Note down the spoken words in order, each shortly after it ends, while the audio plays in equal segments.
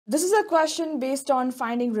This is a question based on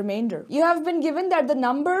finding remainder. You have been given that the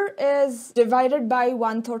number is divided by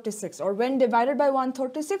 136, or when divided by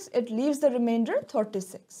 136, it leaves the remainder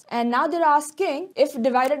 36. And now they're asking if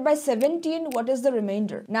divided by 17, what is the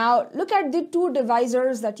remainder? Now look at the two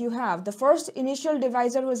divisors that you have. The first initial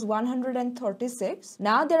divisor was 136.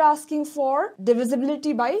 Now they're asking for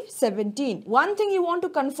divisibility by 17. One thing you want to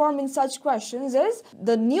confirm in such questions is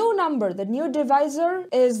the new number, the new divisor,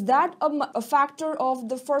 is that a factor of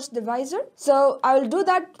the first divisor? So I will do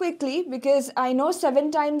that quickly because I know 7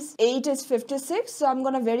 times 8 is 56, so I'm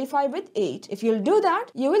going to verify with 8. If you'll do that,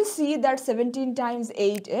 you will see that 17 times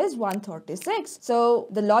 8 is 136. So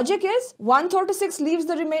the logic is 136 leaves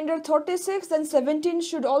the remainder 36, then 17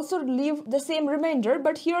 should also leave the same remainder,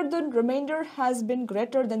 but here the remainder has been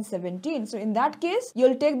greater than 17. So in that case,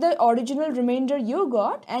 you'll take the original remainder you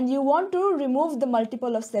got and you want to remove the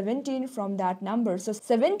multiple of 17 from that number. So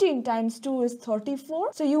 17 times 2 is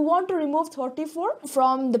 34. So you want to remove 34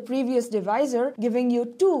 from the previous divisor, giving you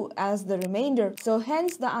 2 as the remainder. So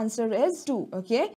hence the answer is 2. Okay.